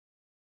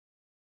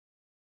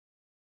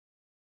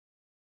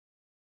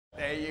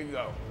There you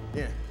go.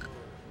 Yeah.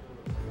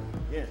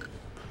 Yeah.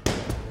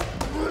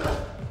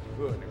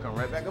 Good. Now come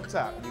right back up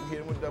top. You can hit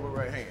him with double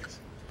right hands.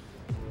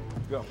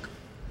 Go.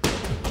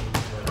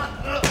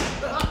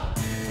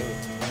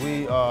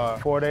 We are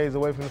 4 days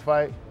away from the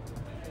fight.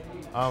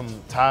 I'm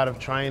tired of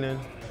training.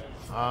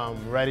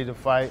 I'm ready to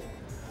fight.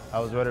 I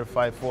was ready to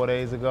fight 4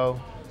 days ago,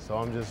 so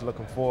I'm just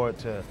looking forward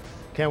to,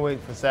 can't wait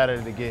for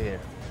Saturday to get here.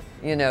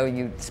 You know,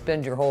 you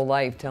spend your whole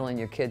life telling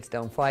your kids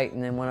don't fight,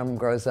 and then one of them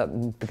grows up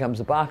and becomes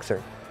a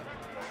boxer.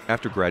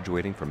 After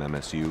graduating from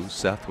MSU,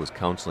 Seth was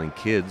counseling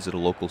kids at a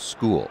local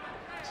school.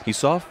 He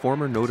saw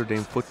former Notre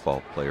Dame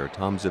football player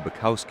Tom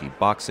Zbikowski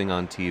boxing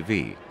on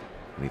TV,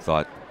 and he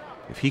thought,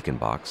 if he can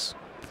box,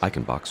 I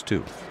can box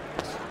too.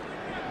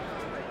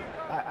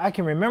 I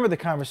can remember the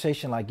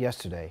conversation like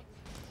yesterday.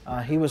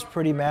 He was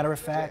pretty matter of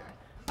fact.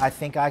 I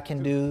think I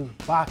can do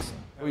boxing.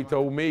 He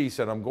told me, he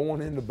said, I'm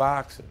going into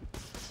boxing.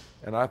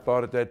 And I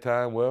thought at that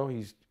time, well,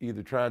 he's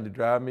either trying to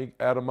drive me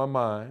out of my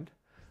mind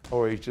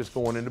or he's just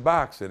going into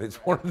boxing. It's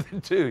one of the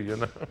two, you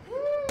know.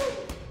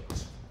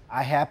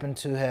 I happened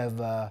to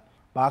have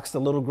boxed a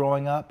little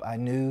growing up. I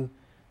knew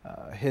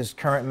his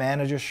current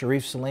manager,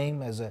 Sharif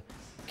Salim, as a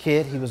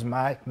kid. He was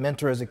my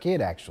mentor as a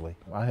kid, actually.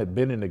 I had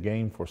been in the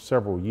game for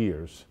several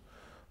years,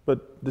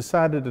 but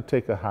decided to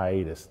take a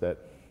hiatus that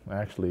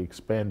actually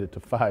expanded to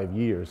 5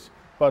 years.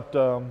 But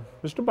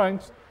Mr.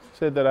 Banks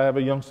said that I have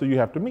a youngster you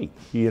have to meet.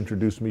 He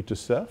introduced me to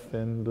Seth,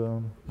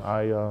 and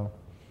I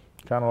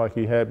kind of like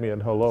he had me at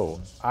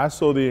hello. I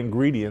saw the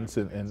ingredients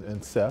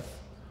in Seth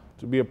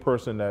to be a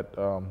person that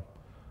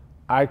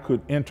I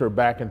could enter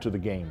back into the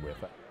game with.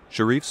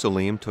 Sharif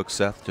Salim took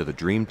Seth to the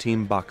Dream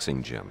Team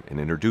boxing gym and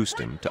introduced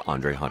him to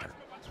Andre Hunter.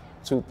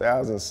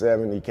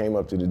 2007, he came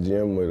up to the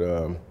gym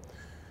with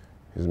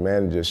his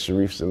manager,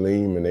 Sharif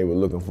Salim, and they were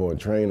looking for a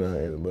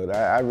trainer. But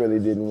I really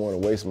didn't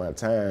want to waste my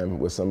time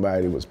with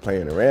somebody that was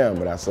playing around,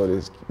 but I saw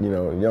this,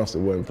 youngster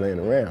wasn't playing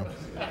around.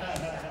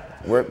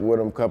 Worked with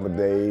him a couple of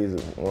days,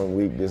 1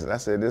 week. I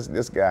said,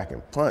 this guy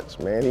can punch,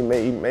 man. He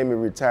made me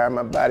retire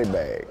my body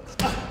bags.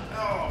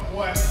 Oh,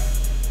 boy.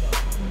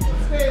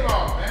 Steam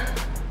off, man.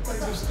 Take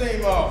some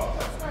steam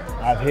off.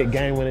 I've hit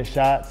game-winning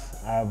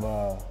shots.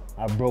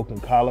 I've broken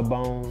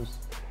collarbones.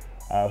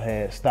 I've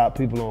had stopped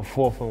people on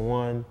 4th and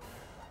 1.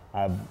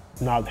 I've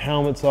knocked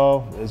helmets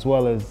off, as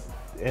well as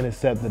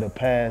intercepted a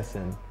pass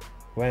and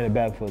ran it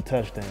back for a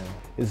touchdown.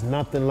 It's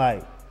nothing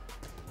like,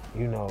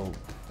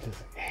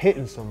 just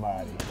hitting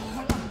somebody.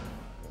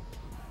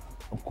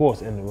 Of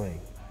course, in the ring.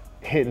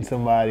 Hitting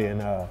somebody and,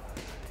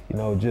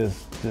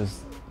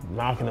 just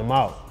knocking them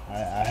out.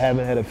 I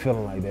haven't had a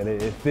feeling like that.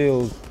 It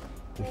feels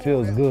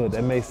good.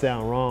 That may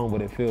sound wrong,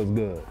 but it feels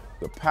good.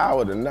 The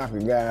power to knock a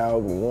guy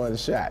out with one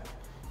shot.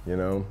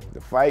 The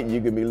fight,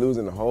 you could be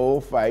losing the whole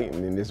fight,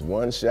 and then this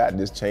one shot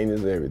just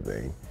changes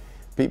everything.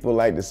 People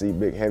like to see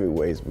big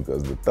heavyweights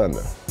because of the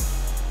thunder.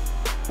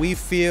 We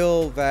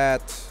feel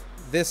that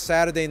this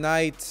Saturday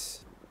night,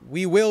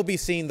 we will be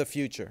seeing the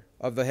future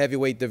of the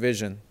heavyweight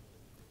division.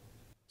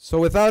 So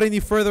without any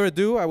further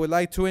ado, I would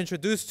like to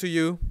introduce to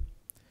you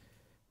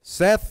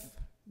Seth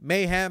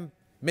Mayhem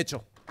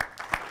Mitchell.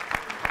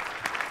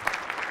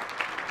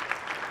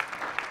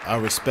 I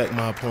respect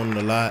my opponent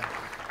a lot.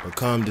 But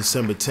come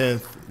December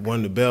 10th,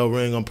 when the bell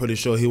ring, I'm pretty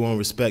sure he won't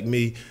respect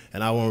me,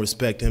 and I won't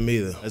respect him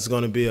either. It's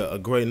going to be a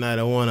great night.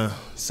 I want to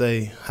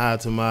say hi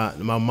to my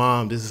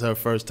mom. This is her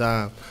first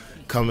time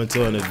coming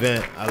to an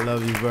event. I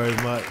love you very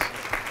much.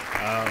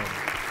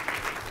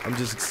 I'm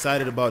just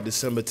excited about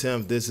December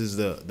 10th. This is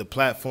the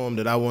platform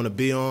that I want to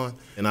be on,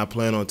 and I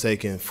plan on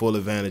taking full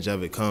advantage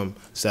of it come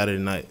Saturday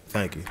night.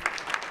 Thank you.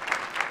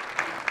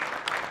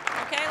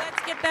 Okay,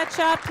 let's get that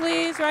shot,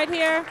 please, right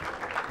here.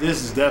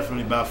 This is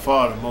definitely by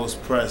far the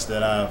most press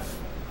that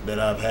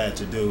I've had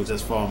to do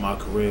as far in my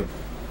career.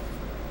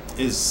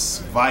 It's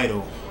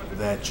vital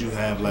that you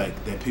have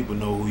that people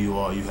know who you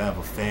are. You have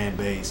a fan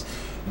base.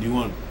 And you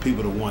want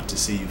people to want to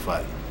see you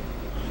fight.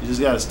 You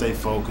just got to stay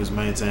focused,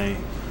 maintain,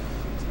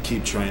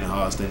 keep training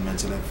hard, stay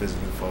mentally and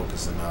physically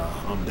focused, and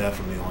I'm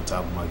definitely on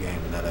top of my game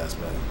in that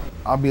aspect.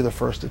 I'll be the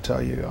first to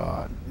tell you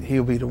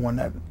he'll be the one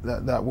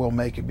that will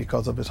make it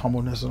because of his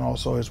humbleness and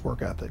also his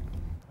work ethic.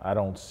 I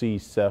don't see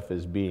Seth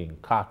as being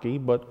cocky,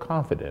 but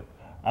confident.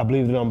 I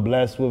believe that I'm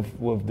blessed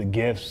with the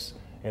gifts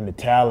and the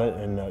talent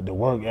and the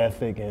work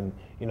ethic and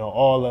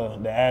all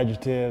the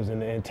adjectives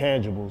and the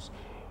intangibles.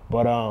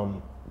 But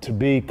to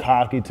be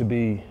cocky, to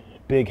be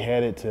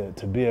big-headed,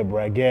 to be a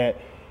braggart,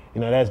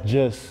 that's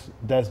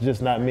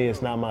just not me.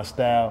 It's not my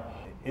style.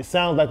 It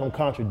sounds like I'm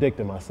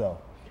contradicting myself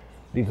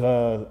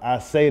because I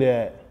say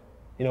that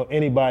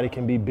anybody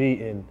can be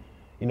beaten,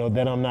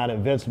 that I'm not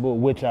invincible,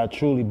 which I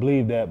truly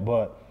believe that,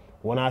 but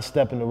when I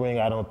step in the ring,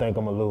 I don't think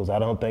I'm gonna lose. I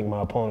don't think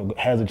my opponent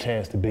has a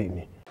chance to beat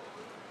me.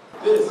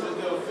 This is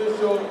the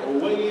official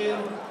weigh-in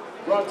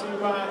brought to you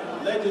by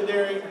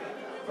legendary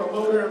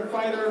promoter and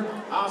fighter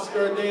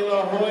Oscar De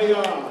La Hoya.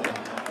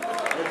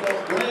 And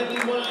from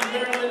Brandywine,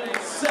 Maryland,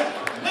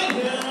 Seth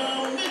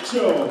Mayhem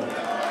Mitchell.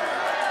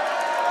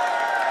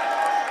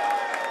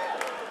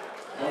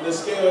 On the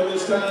scale at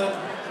this time,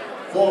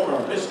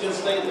 Former Michigan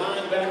State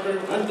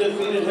linebacker,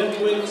 undefeated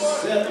heavyweight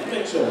Seth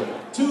Mitchell,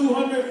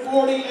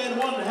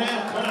 240.5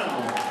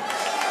 pounds.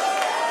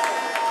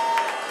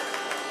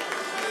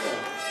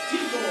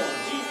 Keep going,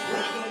 keep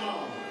dragging them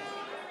on.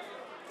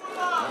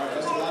 All right,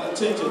 that's a lot of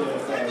tension there,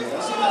 fellas.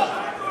 That's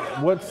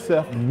enough. What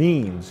Seth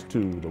means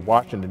to the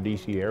Washington,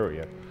 D.C.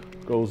 area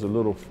goes a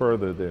little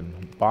further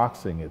than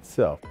boxing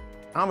itself.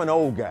 I'm an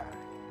old guy,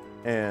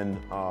 and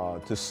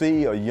to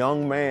see a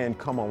young man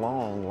come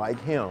along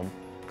like him,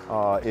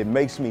 it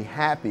makes me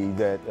happy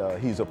that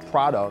he's a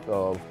product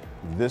of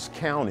this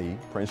county,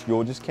 Prince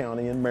George's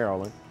County in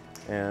Maryland,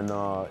 and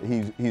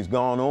he's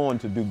gone on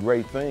to do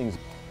great things.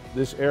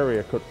 This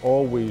area could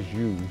always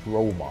use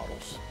role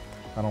models.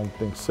 I don't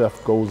think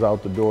Seth goes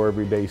out the door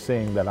every day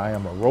saying that I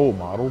am a role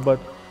model, but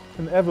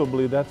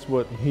inevitably that's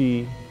what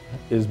he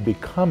is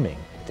becoming.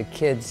 The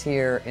kids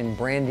here in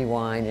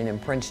Brandywine and in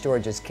Prince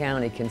George's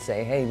County can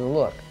say, hey,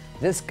 look,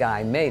 this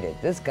guy made it.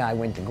 This guy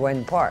went to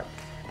Gwen Park.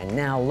 And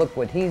now look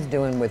what he's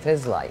doing with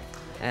his life.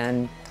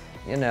 And,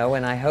 you know,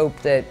 and I hope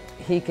that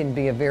he can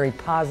be a very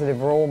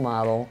positive role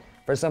model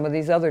for some of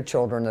these other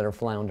children that are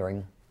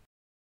floundering.